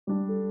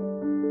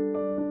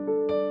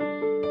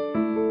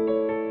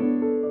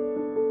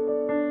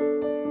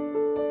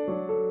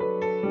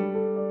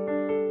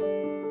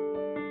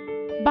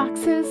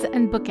Boxes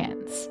and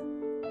bookends.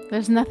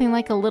 There's nothing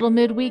like a little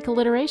midweek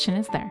alliteration,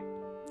 is there?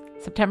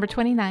 September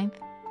 29th,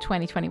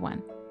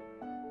 2021.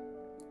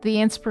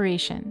 The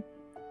inspiration,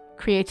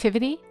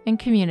 creativity and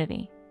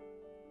community.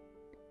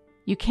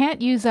 You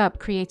can't use up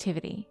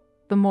creativity.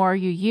 The more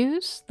you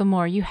use, the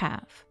more you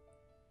have.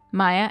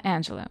 Maya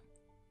Angelou.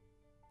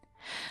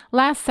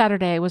 Last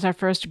Saturday was our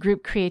first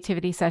group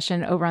creativity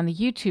session over on the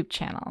YouTube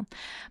channel.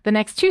 The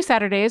next 2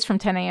 Saturdays from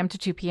 10 a.m. to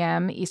 2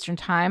 p.m. Eastern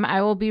Time,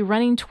 I will be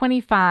running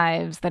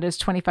 25s, that is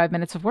 25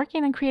 minutes of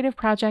working on creative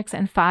projects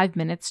and 5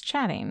 minutes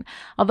chatting.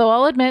 Although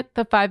I'll admit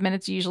the 5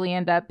 minutes usually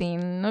end up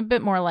being a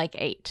bit more like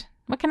 8.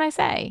 What can I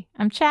say?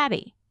 I'm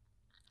chatty.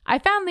 I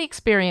found the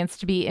experience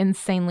to be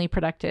insanely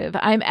productive.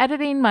 I'm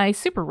editing my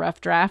super rough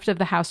draft of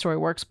the How Story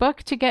Works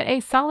book to get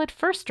a solid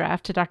first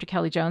draft to Dr.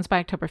 Kelly Jones by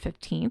October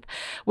 15th,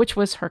 which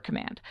was her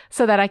command,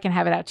 so that I can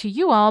have it out to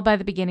you all by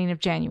the beginning of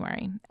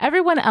January.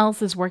 Everyone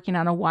else is working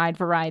on a wide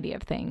variety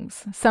of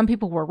things. Some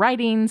people were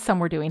writing, some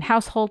were doing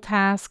household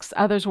tasks,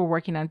 others were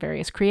working on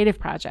various creative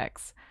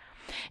projects.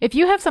 If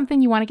you have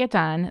something you want to get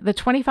done, the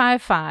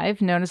 25-5,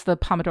 known as the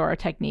Pomodoro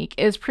technique,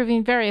 is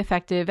proving very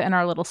effective in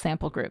our little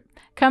sample group.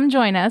 Come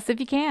join us if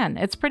you can.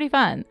 It's pretty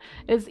fun.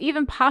 It's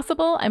even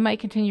possible I might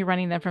continue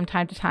running them from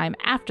time to time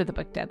after the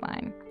book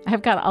deadline. I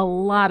have got a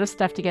lot of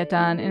stuff to get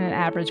done in an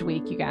average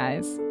week, you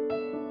guys.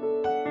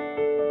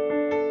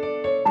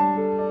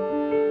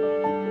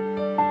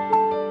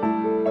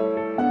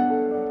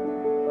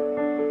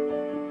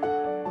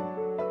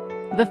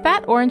 The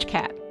Fat Orange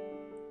Cat.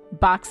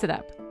 Box it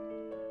up.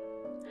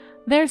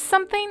 There's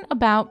something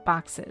about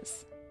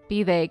boxes,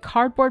 be they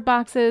cardboard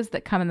boxes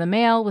that come in the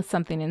mail with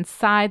something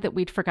inside that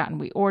we'd forgotten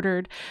we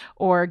ordered,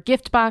 or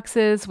gift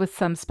boxes with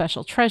some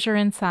special treasure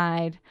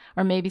inside,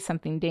 or maybe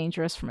something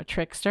dangerous from a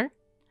trickster,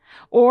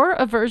 or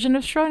a version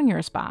of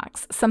Schrodinger's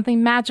box,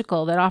 something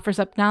magical that offers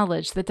up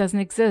knowledge that doesn't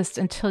exist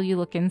until you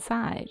look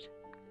inside.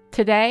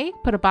 Today,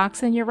 put a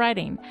box in your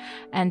writing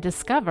and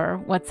discover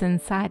what's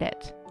inside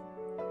it.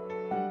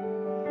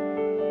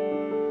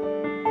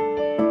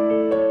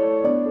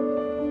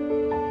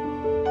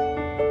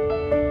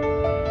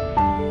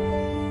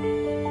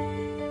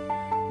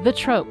 The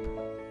trope,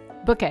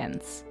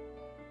 bookends.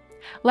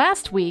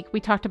 Last week, we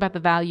talked about the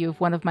value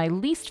of one of my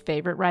least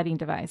favorite writing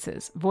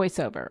devices,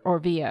 voiceover or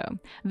VO.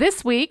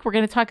 This week, we're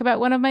going to talk about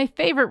one of my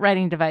favorite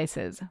writing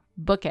devices,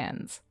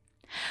 bookends.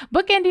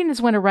 Bookending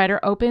is when a writer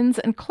opens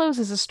and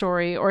closes a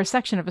story or a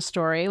section of a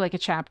story, like a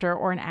chapter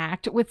or an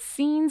act, with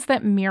scenes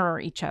that mirror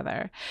each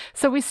other.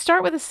 So we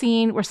start with a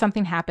scene where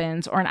something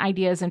happens or an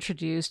idea is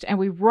introduced, and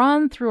we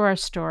run through our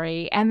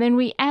story, and then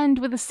we end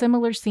with a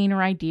similar scene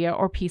or idea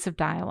or piece of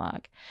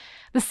dialogue.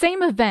 The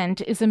same event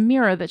is a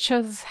mirror that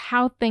shows us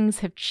how things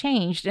have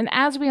changed, and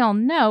as we all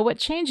know, what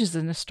changes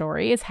in a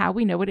story is how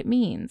we know what it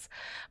means.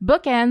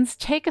 Bookends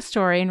take a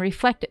story and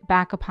reflect it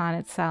back upon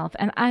itself,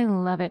 and I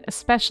love it,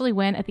 especially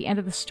when, at the end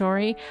of the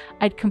story,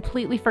 I'd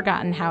completely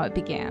forgotten how it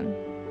began.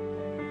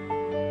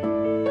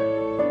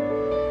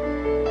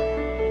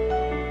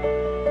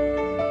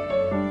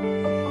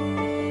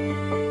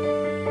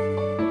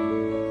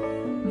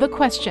 The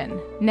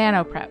question,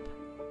 Nano Prep.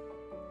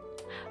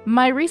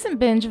 My recent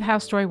binge of How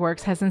Story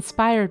Works has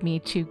inspired me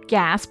to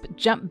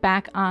jump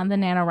back on the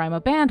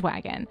NaNoWriMo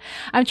bandwagon.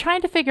 I'm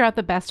trying to figure out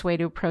the best way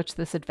to approach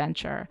this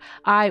adventure.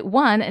 I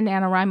won a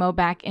NaNoWriMo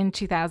back in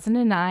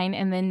 2009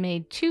 and then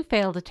made 2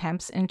 failed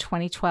attempts in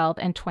 2012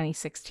 and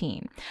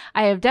 2016.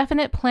 I have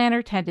definite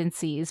planner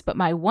tendencies, but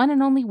my one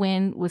and only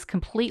win was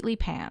completely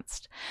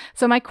pantsed.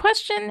 So my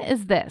question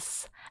is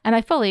this, and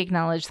I fully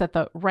acknowledge that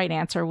the right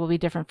answer will be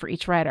different for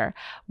each writer.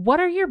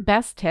 What are your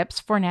best tips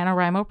for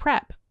NaNoWriMo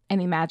prep?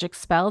 Any magic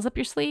spells up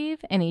your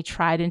sleeve? Any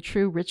tried and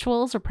true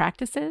rituals or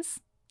practices?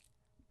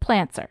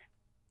 Plantser.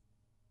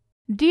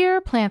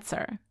 Dear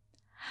Plantser,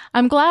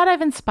 I'm glad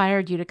I've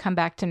inspired you to come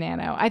back to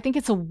Nano. I think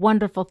it's a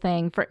wonderful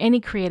thing for any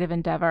creative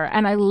endeavor,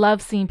 and I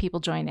love seeing people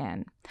join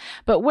in.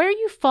 But where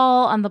you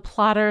fall on the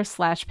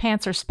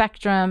plotter/pantser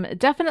spectrum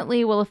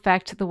definitely will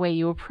affect the way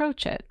you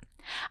approach it.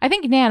 I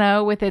think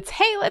Nano, with its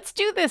 "hey, let's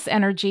do this"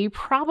 energy,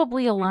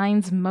 probably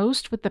aligns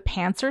most with the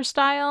pantser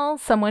style,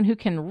 someone who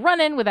can run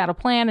in without a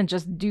plan and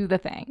just do the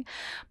thing.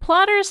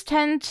 Plotters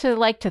tend to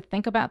like to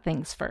think about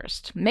things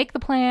first, make the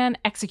plan,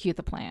 execute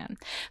the plan.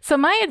 So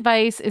my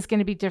advice is going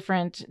to be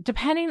different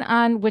depending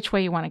on which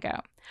way you want to go.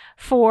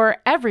 For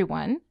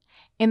everyone,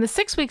 in the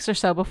 6 weeks or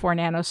so before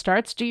Nano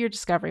starts, do your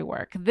discovery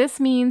work. This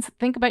means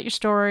think about your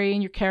story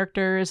and your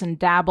characters and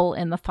dabble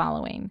in the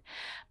following.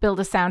 Build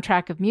a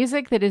soundtrack of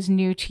music that is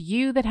new to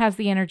you, that has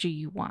the energy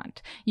you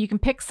want. You can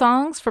pick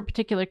songs for a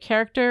particular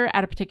character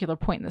at a particular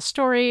point in the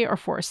story, or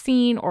for a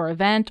scene or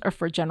event, or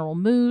for a general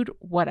mood,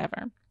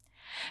 whatever.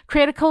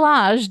 Create a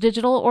collage,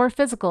 digital or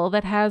physical,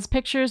 that has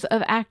pictures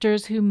of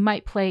actors who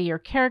might play your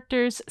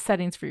characters,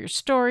 settings for your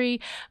story,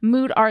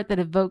 mood art that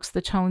evokes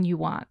the tone you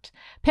want.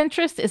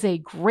 Pinterest is a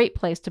great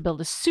place to build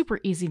a super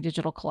easy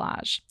digital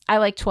collage. I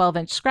like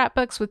 12-inch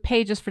scrapbooks with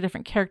pages for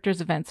different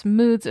characters, events,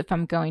 moods if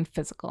I'm going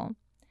physical.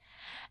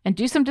 and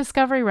do some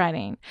discovery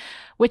writing,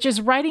 which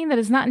is writing that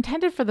is not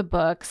intended for the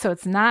book, so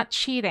it's not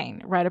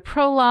cheating. Write a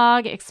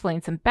prologue,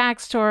 explain some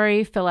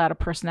backstory, fill out a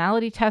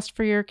personality test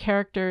for your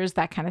characters,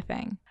 that kind of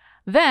thing.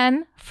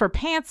 Then, for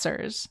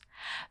pantsers,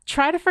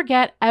 try to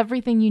forget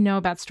everything you know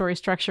about story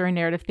structure and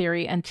narrative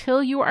theory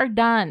until you are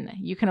done.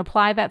 You can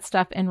apply that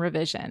stuff in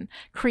revision.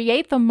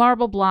 Create the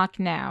marble block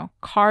now,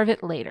 carve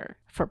it later.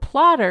 For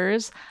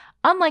plotters,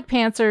 unlike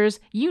pantsers,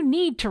 you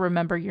need to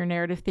remember your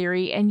narrative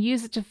theory and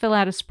use it to fill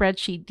out a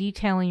spreadsheet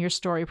detailing your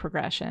story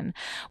progression.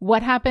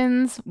 What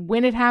happens,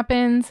 when it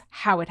happens,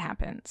 how it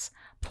happens.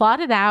 Plot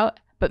it out,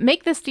 but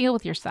make this deal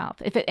with yourself.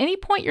 If at any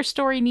point your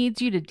story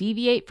needs you to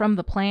deviate from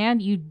the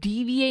plan, you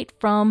deviate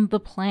from the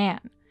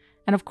plan.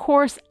 And of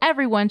course,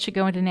 everyone should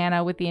go into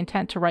Nano with the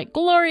intent to write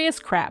glorious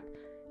crap.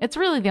 It's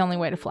really the only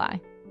way to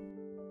fly.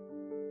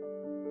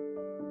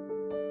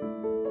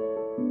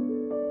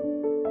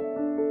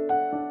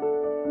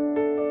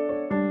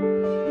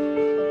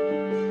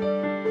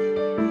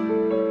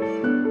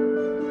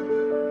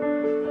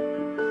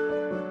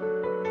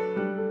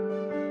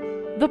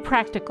 The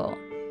practical.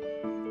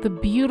 The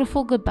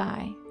beautiful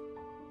goodbye.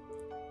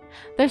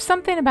 There's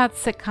something about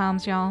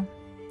sitcoms, y'all.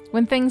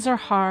 When things are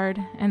hard,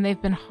 and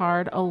they've been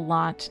hard a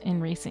lot in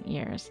recent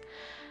years,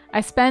 I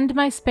spend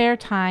my spare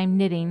time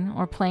knitting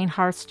or playing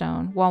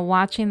Hearthstone while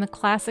watching the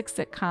classic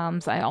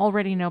sitcoms I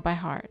already know by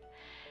heart.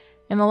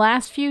 In the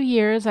last few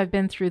years, I've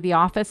been through The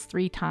Office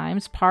 3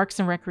 times, Parks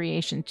and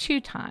Recreation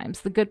 2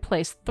 times, The Good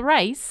Place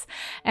thrice,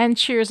 and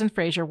Cheers and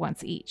Frasier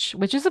once each,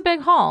 which is a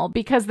big haul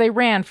because they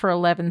ran for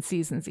 11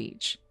 seasons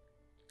each.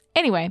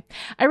 Anyway,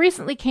 I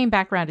recently came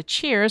back around to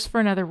Cheers for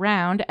another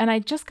round, and I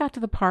just got to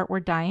the part where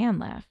Diane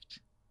left.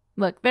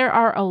 Look, there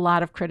are a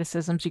lot of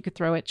criticisms you could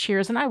throw at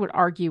Cheers, and I would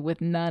argue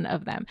with none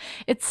of them.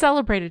 It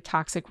celebrated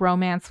toxic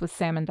romance with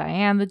Sam and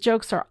Diane. The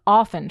jokes are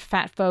often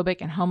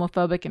fatphobic and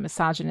homophobic and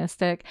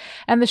misogynistic,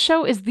 and the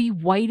show is the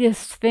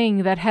whitest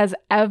thing that has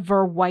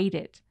ever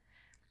whited.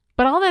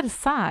 But all that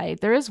aside,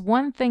 there is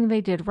one thing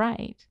they did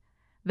right.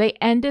 They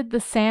ended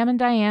the Sam and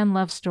Diane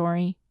love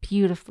story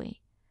beautifully.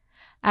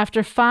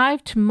 After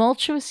 5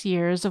 tumultuous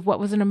years of what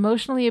was an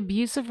emotionally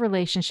abusive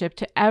relationship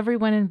to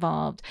everyone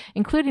involved,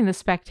 including the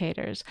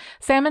spectators,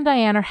 Sam and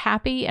Diane are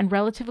happy and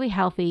relatively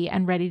healthy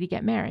and ready to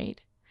get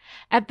married.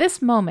 At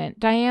this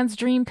moment, Diane's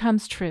dream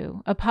comes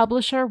true. A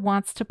publisher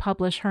wants to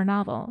publish her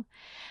novel.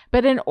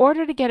 But in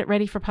order to get it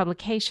ready for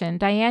publication,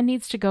 Diane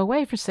needs to go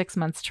away for 6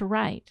 months to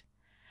write.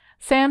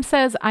 Sam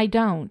says, "I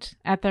don't,"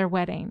 at their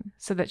wedding,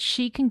 so that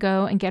she can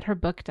go and get her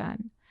book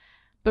done.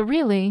 But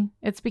really,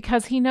 it's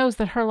because he knows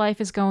that her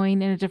life is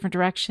going in a different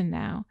direction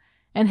now,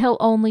 and he'll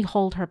only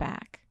hold her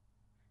back.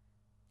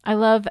 I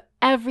love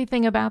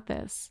everything about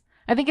this.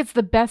 I think it's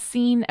the best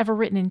scene ever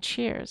written in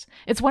Cheers.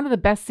 It's one of the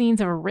best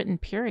scenes ever written,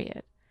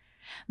 period.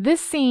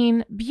 This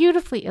scene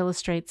beautifully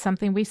illustrates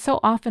something we so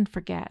often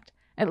forget,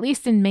 at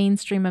least in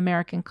mainstream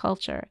American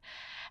culture,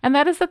 and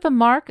that is that the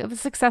mark of a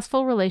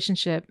successful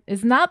relationship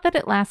is not that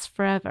it lasts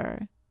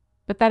forever,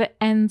 but that it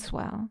ends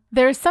well.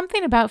 There is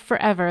something about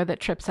forever that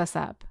trips us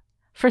up.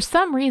 For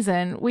some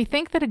reason, we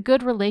think that a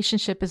good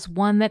relationship is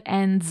one that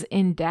ends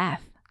in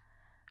death.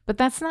 But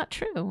that's not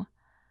true.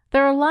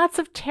 There are lots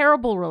of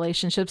terrible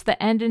relationships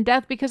that end in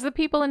death because the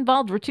people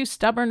involved were too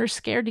stubborn or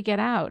scared to get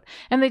out,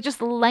 and they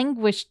just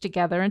languished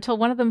together until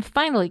one of them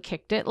finally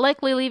kicked it,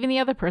 likely leaving the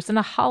other person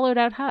a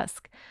hollowed-out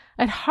husk.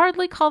 I'd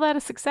hardly call that a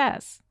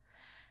success.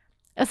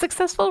 A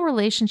successful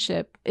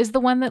relationship is the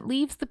one that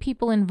leaves the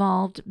people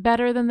involved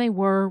better than they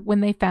were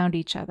when they found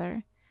each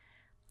other.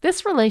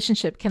 This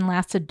relationship can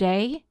last a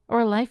day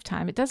or a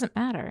lifetime. It doesn't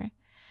matter.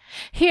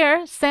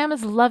 Here, Sam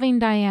is loving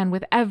Diane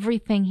with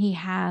everything he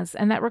has,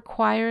 and that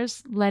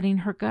requires letting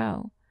her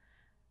go.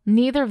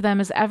 Neither of them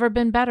has ever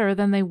been better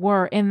than they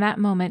were in that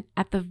moment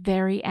at the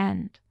very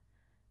end.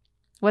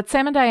 What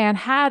Sam and Diane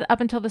had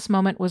up until this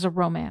moment was a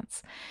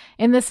romance.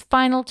 In this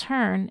final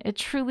turn, it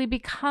truly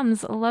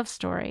becomes a love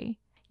story.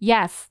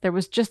 Yes, there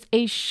was just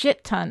a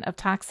shit ton of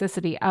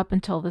toxicity up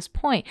until this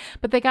point,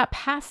 but they got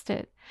past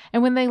it.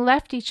 And when they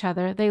left each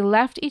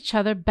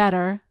other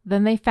better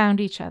than they found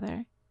each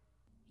other.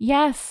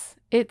 Yes,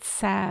 it's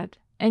sad.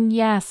 And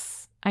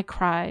yes, I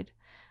cried.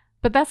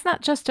 But that's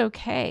not just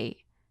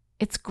okay.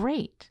 It's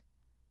great.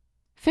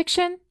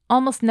 Fiction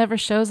almost never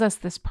shows us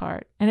this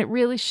part, and it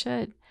really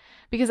should.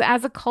 Because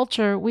as a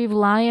culture, we've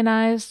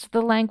lionized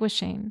the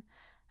languishing.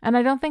 And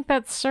I don't think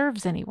that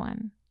serves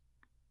anyone.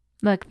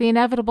 Look, the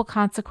inevitable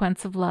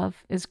consequence of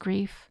love is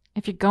grief.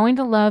 If you're going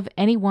to love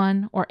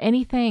anyone or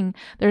anything,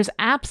 there's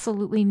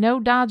absolutely no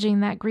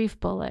dodging that grief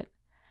bullet.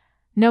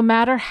 No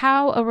matter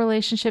how a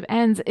relationship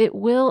ends, it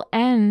will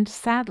end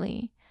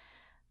sadly.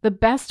 The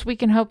best we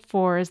can hope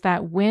for is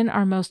that when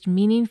our most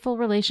meaningful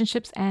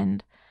relationships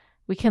end,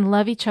 we can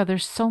love each other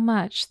so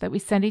much that we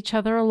send each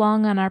other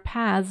along on our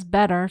paths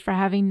better for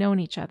having known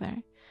each other.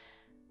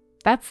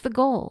 That's the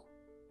goal.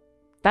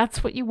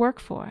 That's what you work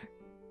for.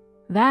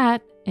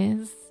 That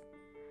is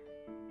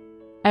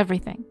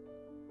everything.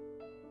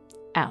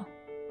 L.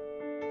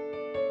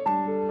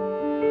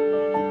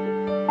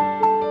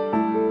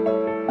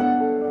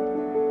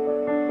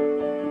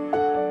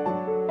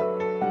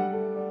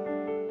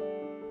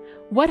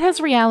 What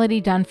has reality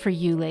done for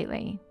you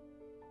lately?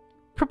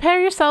 Prepare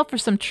yourself for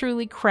some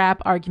truly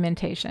crap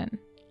argumentation.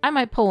 I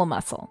might pull a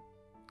muscle.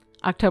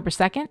 October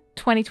 2nd,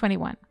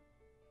 2021.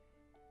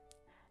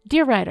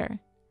 Dear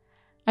writer,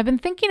 I've been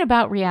thinking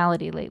about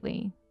reality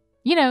lately.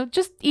 You know,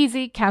 just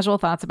easy, casual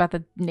thoughts about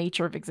the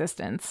nature of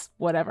existence,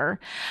 whatever.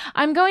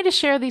 I'm going to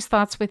share these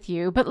thoughts with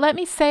you, but let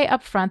me say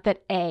up front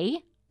that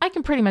A, I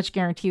can pretty much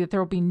guarantee that there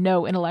will be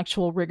no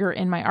intellectual rigor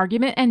in my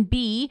argument, and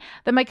B,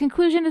 that my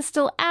conclusion is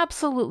still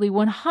absolutely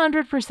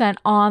 100%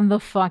 on the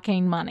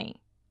fucking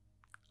money.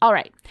 All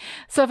right,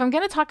 so if I'm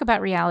going to talk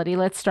about reality,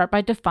 let's start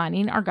by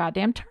defining our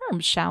goddamn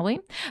terms, shall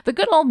we? The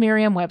good old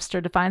Merriam-Webster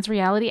defines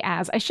reality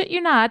as, I shit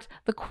you not,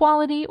 the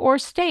quality or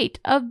state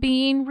of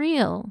being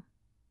real.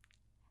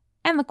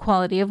 And the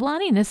quality of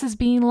Laniness is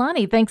being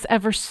Lani. Thanks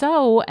ever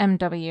so,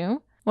 MW.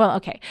 Well,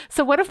 okay,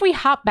 so what if we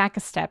hop back a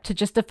step to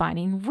just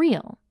defining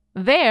real?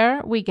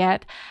 There we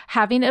get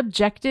having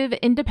objective,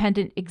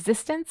 independent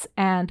existence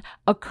and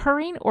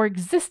occurring or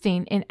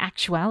existing in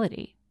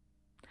actuality.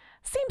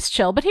 Seems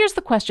chill, but here's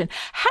the question.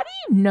 How do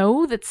you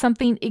know that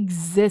something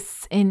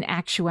exists in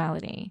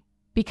actuality?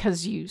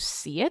 Because you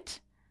see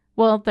it?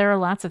 Well, there are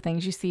lots of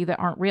things you see that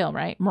aren't real,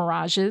 right?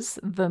 Mirages,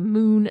 the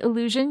moon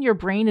illusion. Your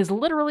brain is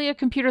literally a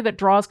computer that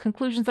draws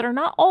conclusions that are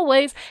not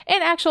always,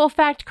 in actual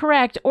fact,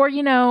 correct. Or,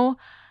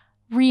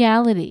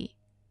 reality.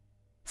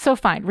 So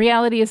fine,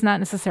 reality is not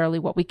necessarily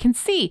what we can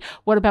see.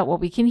 What about what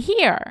we can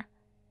hear?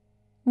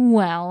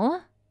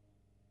 Well,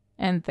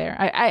 and there,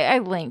 I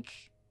link,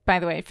 by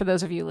the way, for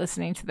those of you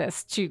listening to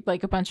this, to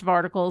like a bunch of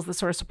articles that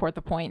sort of support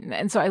the point.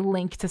 And so I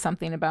link to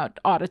something about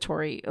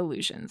auditory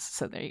illusions.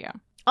 So there you go.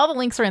 All the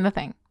links are in the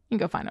thing. You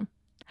can go find them.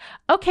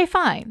 Okay,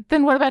 fine.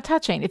 Then what about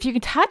touching? If you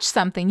can touch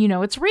something, you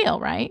know it's real,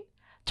 right?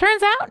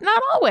 Turns out,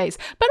 not always.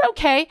 But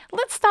okay,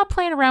 let's stop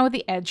playing around with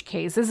the edge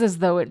cases as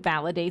though it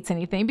validates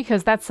anything,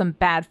 because that's some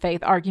bad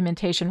faith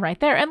argumentation right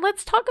there. And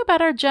let's talk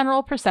about our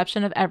general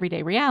perception of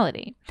everyday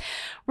reality.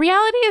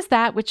 Reality is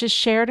that which is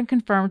shared and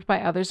confirmed by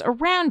others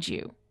around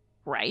you,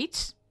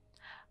 right?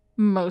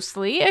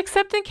 Mostly,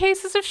 except in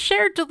cases of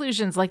shared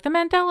delusions like the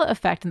Mandela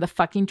effect and the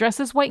fucking dress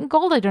is white and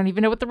gold. I don't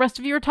even know what the rest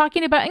of you are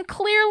talking about. And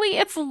clearly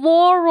it's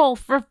Laurel,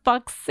 for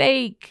fuck's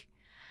sake.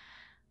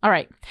 All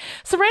right,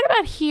 so right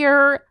about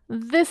here,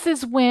 this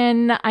is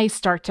when I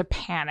start to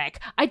panic.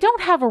 I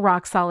don't have a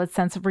rock solid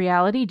sense of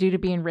reality due to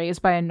being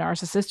raised by a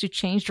narcissist who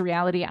changed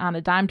reality on a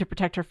dime to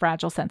protect her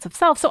fragile sense of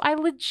self. So I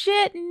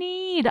legit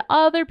need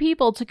other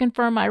people to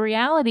confirm my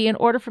reality in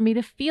order for me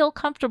to feel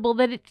comfortable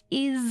that it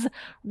is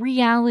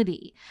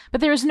reality.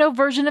 But there is no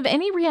version of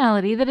any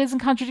reality that isn't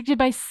contradicted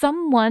by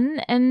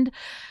someone, and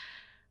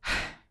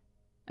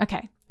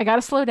okay. I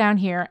gotta slow down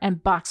here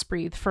and box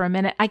breathe for a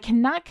minute. I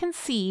cannot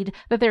concede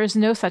that there is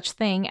no such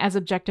thing as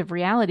objective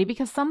reality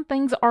because some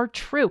things are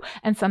true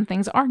and some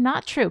things are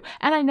not true.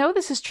 And I know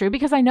this is true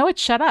because I know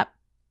it's shut up.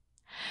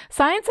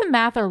 Science and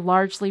math are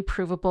largely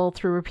provable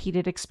through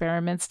repeated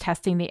experiments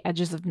testing the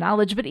edges of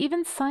knowledge, but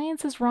even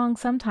science is wrong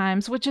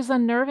sometimes, which is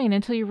unnerving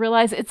until you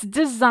realize it's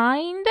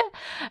designed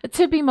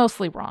to be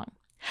mostly wrong.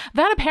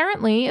 That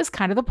apparently is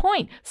kind of the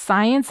point.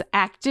 Science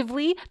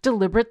actively,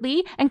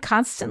 deliberately, and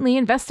constantly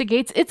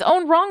investigates its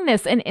own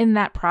wrongness, and in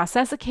that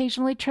process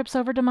occasionally trips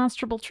over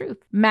demonstrable truth.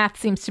 Math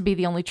seems to be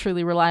the only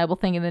truly reliable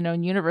thing in the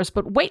known universe,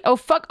 but wait, oh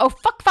fuck.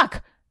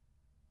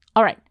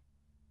 All right,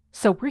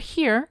 so we're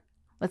here.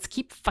 Let's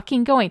keep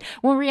fucking going.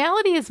 When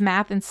reality is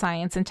math and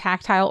science and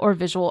tactile or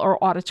visual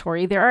or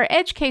auditory, there are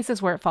edge cases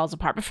where it falls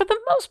apart, but for the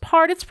most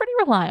part, it's pretty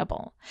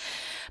reliable.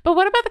 But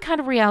what about the kind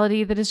of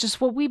reality that is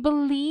just what we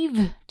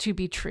believe to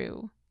be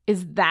true?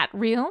 Is that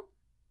real?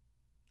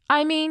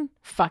 I mean,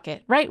 fuck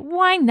it, right?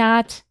 Why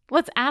not?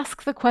 Let's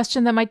ask the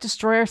question that might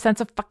destroy our sense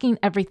of fucking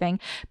everything.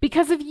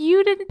 Because if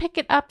you didn't pick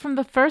it up from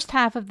the first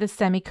half of this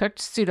semi-cooked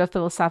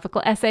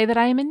pseudo-philosophical essay that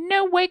I am in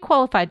no way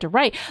qualified to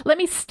write, let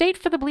me state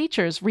for the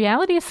bleachers,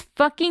 reality is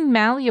fucking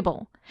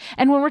malleable.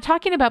 And when we're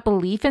talking about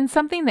belief in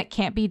something that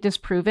can't be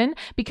disproven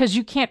because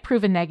you can't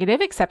prove a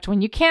negative except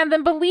when you can,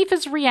 then belief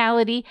is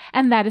reality,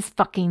 and that is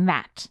fucking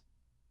that.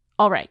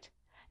 All right.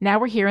 Now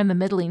we're here in the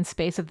middling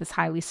space of this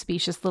highly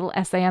specious little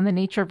essay on the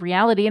nature of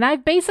reality, and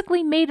I've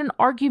basically made an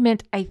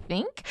argument, I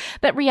think,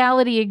 that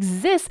reality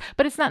exists,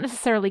 but it's not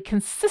necessarily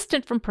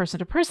consistent from person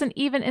to person,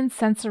 even in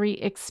sensory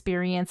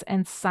experience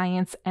and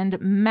science and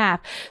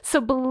math.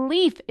 So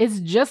belief is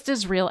just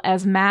as real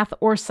as math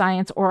or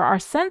science or our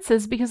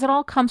senses because it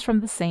all comes from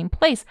the same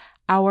place,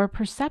 our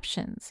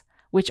perceptions,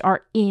 which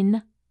are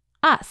in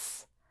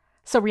us.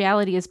 So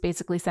reality is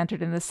basically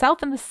centered in the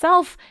self, and the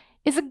self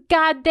is a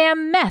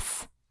goddamn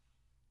mess.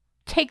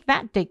 Take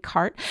that,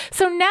 Descartes.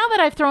 So now that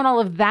I've thrown all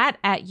of that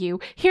at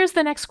you, here's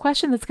the next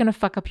question that's going to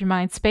fuck up your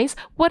mind space.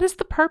 What is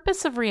the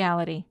purpose of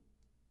reality?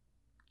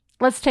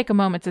 Let's take a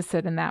moment to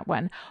sit in that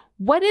one.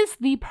 What is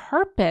the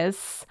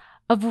purpose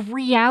of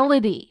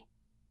reality?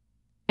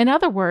 In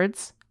other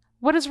words,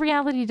 what has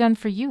reality done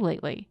for you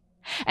lately?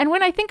 And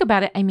when I think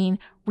about it, I mean,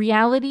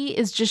 reality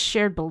is just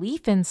shared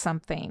belief in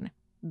something,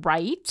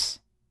 right?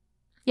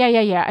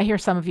 Yeah. I hear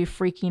some of you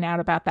freaking out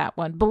about that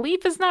one.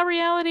 Belief is not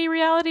reality.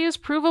 Reality is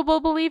provable.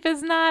 Belief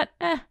is not.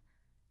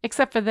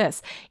 Except for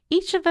this,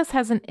 each of us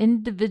has an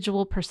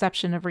individual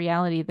perception of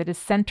reality that is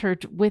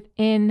centered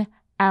within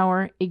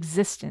our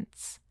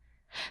existence.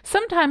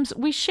 Sometimes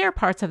we share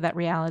parts of that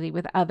reality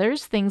with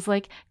others, things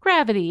like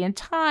gravity and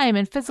time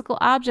and physical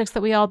objects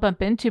that we all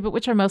bump into, but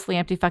which are mostly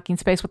empty fucking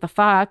space. What the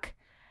fuck?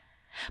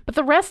 But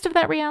the rest of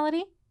that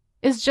reality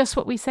is just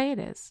what we say it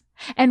is.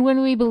 And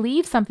when we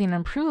believe something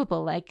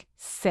unprovable, like,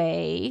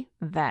 say,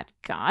 that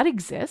God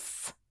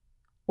exists,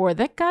 or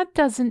that God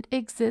doesn't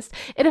exist,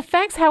 it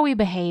affects how we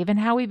behave, and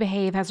how we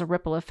behave has a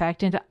ripple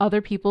effect into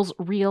other people's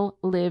real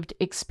lived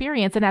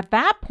experience. And at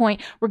that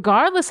point,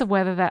 regardless of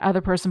whether that other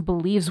person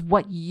believes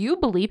what you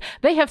believe,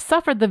 they have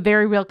suffered the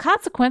very real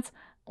consequence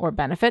or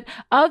benefit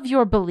of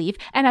your belief.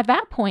 And at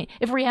that point,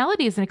 if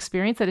reality is an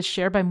experience that is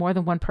shared by more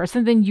than one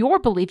person, then your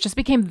belief just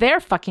became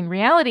their fucking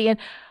reality. And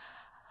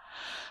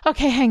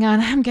okay, hang on,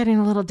 I'm getting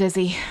a little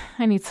dizzy.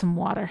 I need some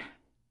water.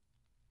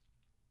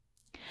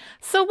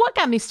 So what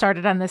got me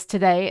started on this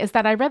today is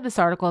that I read this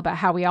article about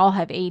how we all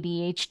have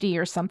ADHD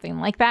or something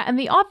like that. And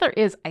the author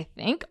is, I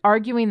think,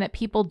 arguing that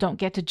people don't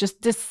get to just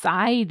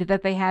decide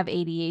that they have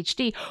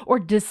ADHD, or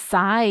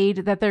decide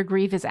that their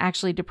grief is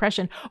actually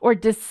depression, or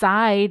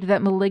decide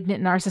that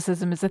malignant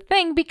narcissism is a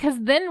thing, because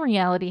then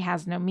reality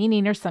has no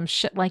meaning or some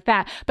shit like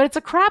that. But it's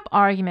a crap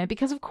argument,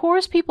 because of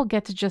course people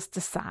get to just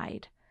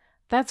decide.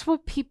 That's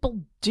what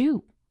people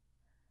do.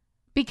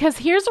 Because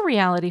here's a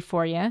reality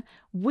for you.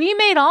 We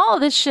made all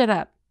this shit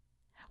up.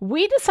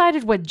 We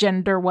decided what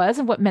gender was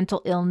and what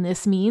mental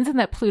illness means, and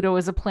that Pluto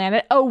is a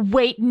planet. Oh,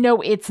 wait,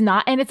 no, it's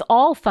not. And it's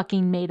all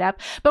fucking made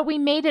up. But we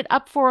made it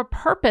up for a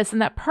purpose,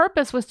 and that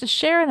purpose was to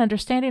share an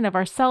understanding of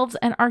ourselves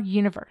and our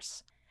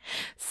universe.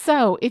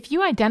 So if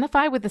you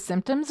identify with the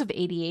symptoms of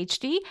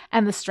ADHD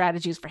and the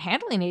strategies for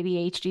handling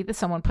ADHD that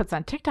someone puts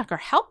on TikTok are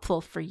helpful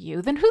for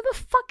you, then who the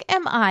fuck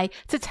am I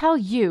to tell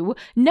you,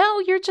 no,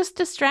 you're just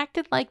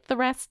distracted like the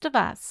rest of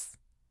us?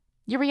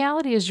 Your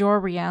reality is your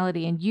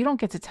reality, and you don't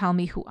get to tell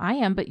me who I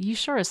am, but you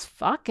sure as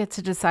fuck get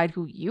to decide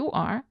who you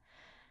are.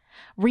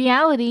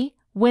 Reality,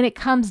 when it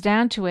comes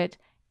down to it,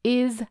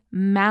 is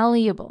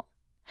malleable.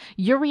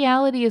 Your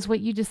reality is what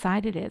you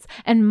decide it is,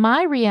 and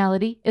my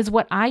reality is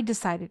what I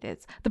decide it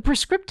is. The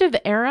prescriptive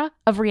era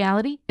of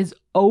reality is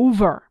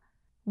over,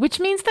 which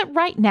means that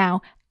right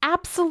now,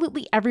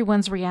 absolutely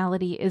everyone's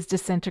reality is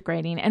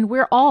disintegrating, and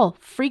we're all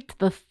freaked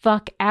the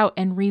fuck out,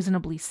 and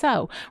reasonably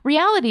so.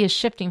 Reality is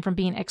shifting from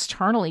being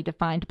externally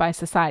defined by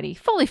society,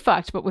 fully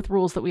fucked but with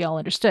rules that we all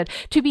understood,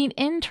 to being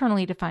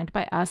internally defined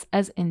by us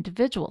as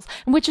individuals,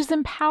 which is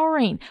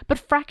empowering, but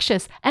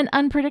fractious and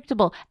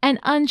unpredictable, and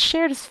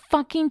unshared is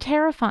fucking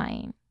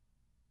terrifying.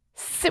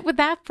 Sit with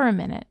that for a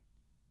minute.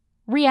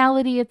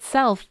 Reality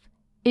itself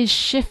is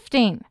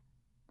shifting.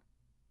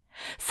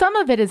 Some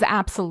of it is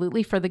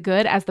absolutely for the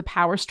good, as the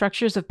power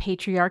structures of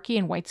patriarchy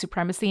and white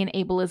supremacy and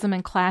ableism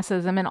and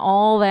classism and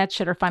all that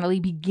shit are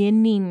finally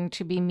beginning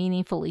to be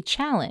meaningfully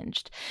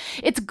challenged.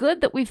 It's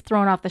good that we've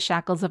thrown off the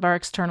shackles of our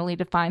externally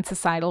defined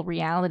societal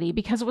reality,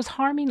 because it was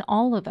harming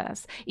all of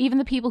us, even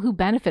the people who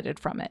benefited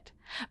from it.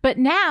 But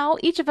now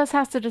each of us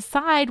has to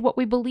decide what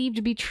we believe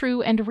to be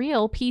true and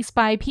real, piece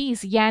by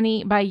piece,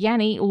 yanny by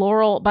yanny,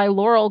 laurel by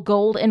laurel,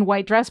 gold and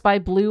white dress by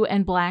blue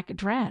and black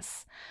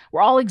dress.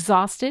 We're all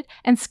exhausted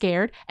and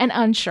scared and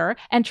unsure,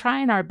 and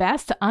trying our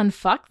best to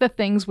unfuck the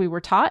things we were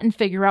taught and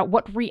figure out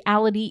what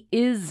reality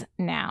is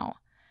now.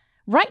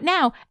 Right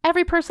now,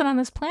 every person on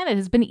this planet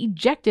has been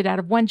ejected out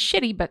of one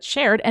shitty but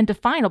shared and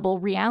definable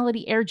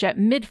reality airjet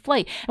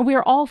mid-flight, and we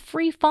are all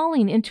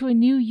free-falling into a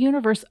new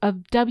universe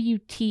of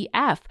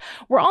WTF.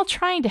 We're all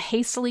trying to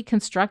hastily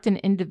construct an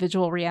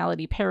individual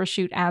reality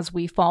parachute as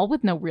we fall,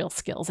 with no real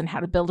skills in how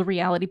to build a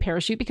reality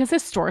parachute, because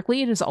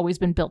historically it has always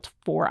been built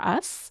for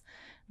us.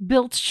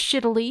 Built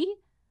shittily,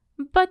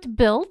 but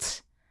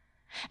built.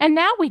 And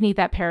now we need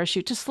that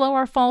parachute to slow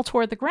our fall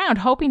toward the ground,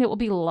 hoping it will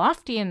be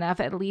lofty enough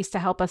at least to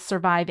help us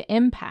survive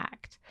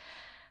impact.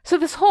 So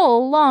this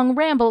whole long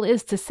ramble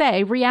is to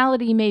say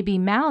reality may be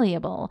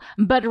malleable,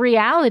 but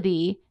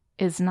reality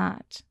is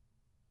not.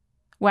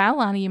 Well,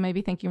 Lani, you may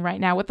be thinking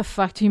right now, what the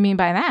fuck do you mean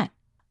by that?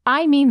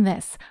 I mean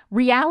this.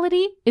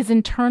 Reality is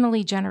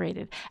internally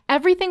generated.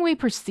 Everything we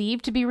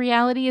perceive to be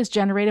reality is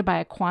generated by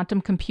a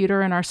quantum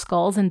computer in our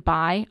skulls and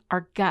by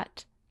our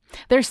gut.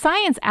 There's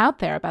science out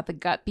there about the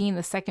gut being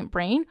the second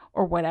brain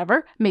or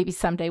whatever. Maybe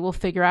someday we'll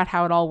figure out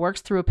how it all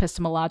works through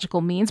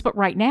epistemological means, but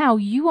right now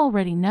you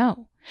already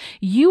know.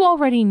 You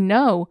already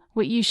know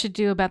what you should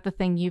do about the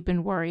thing you've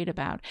been worried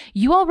about.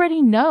 You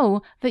already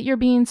know that you're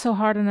being so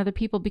hard on other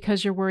people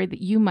because you're worried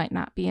that you might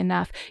not be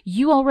enough.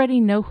 You already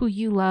know who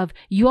you love.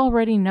 You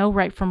already know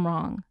right from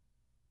wrong.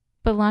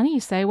 But Lani, you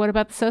say, what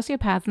about the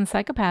sociopaths and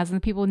psychopaths and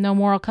the people with no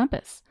moral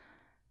compass?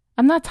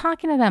 I'm not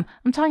talking to them.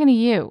 I'm talking to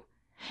you.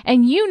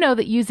 And you know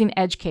that using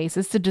edge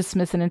cases to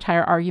dismiss an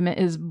entire argument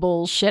is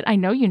bullshit. I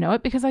know you know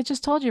it because I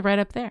just told you right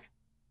up there.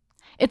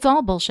 It's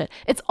all bullshit.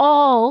 It's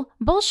all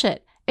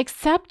bullshit,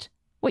 except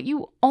what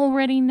you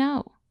already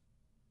know.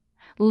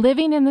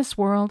 Living in this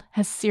world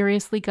has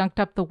seriously gunked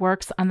up the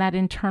works on that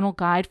internal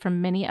guide for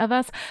many of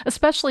us,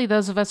 especially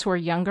those of us who are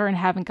younger and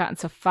haven't gotten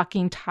so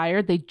fucking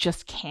tired they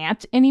just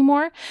can't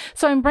anymore.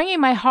 So I'm bringing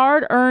my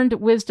hard-earned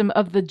wisdom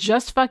of the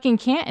just fucking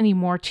can't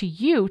anymore to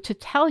you to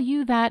tell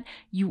you that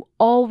you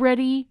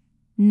already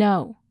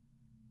know.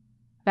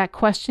 That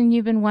question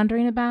you've been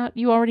wondering about,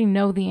 you already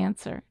know the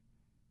answer.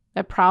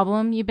 That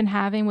problem you've been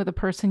having with a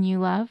person you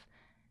love,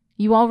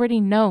 you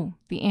already know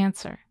the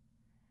answer.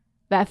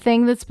 That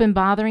thing that's been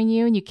bothering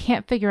you and you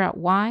can't figure out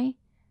why,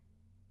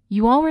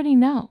 you already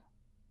know.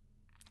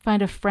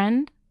 Find a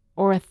friend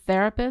or a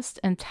therapist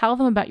and tell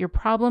them about your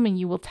problem, and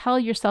you will tell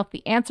yourself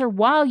the answer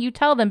while you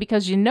tell them,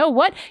 because you know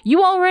what?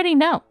 You already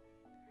know.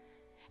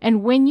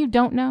 And when you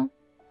don't know,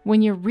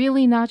 when you're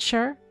really not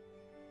sure,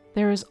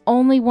 there is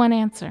only one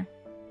answer: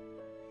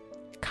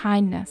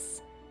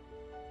 kindness.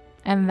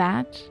 And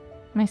that,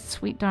 my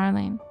sweet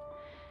darling,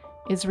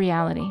 is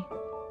reality.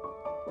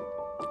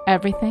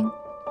 Everything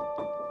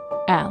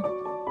else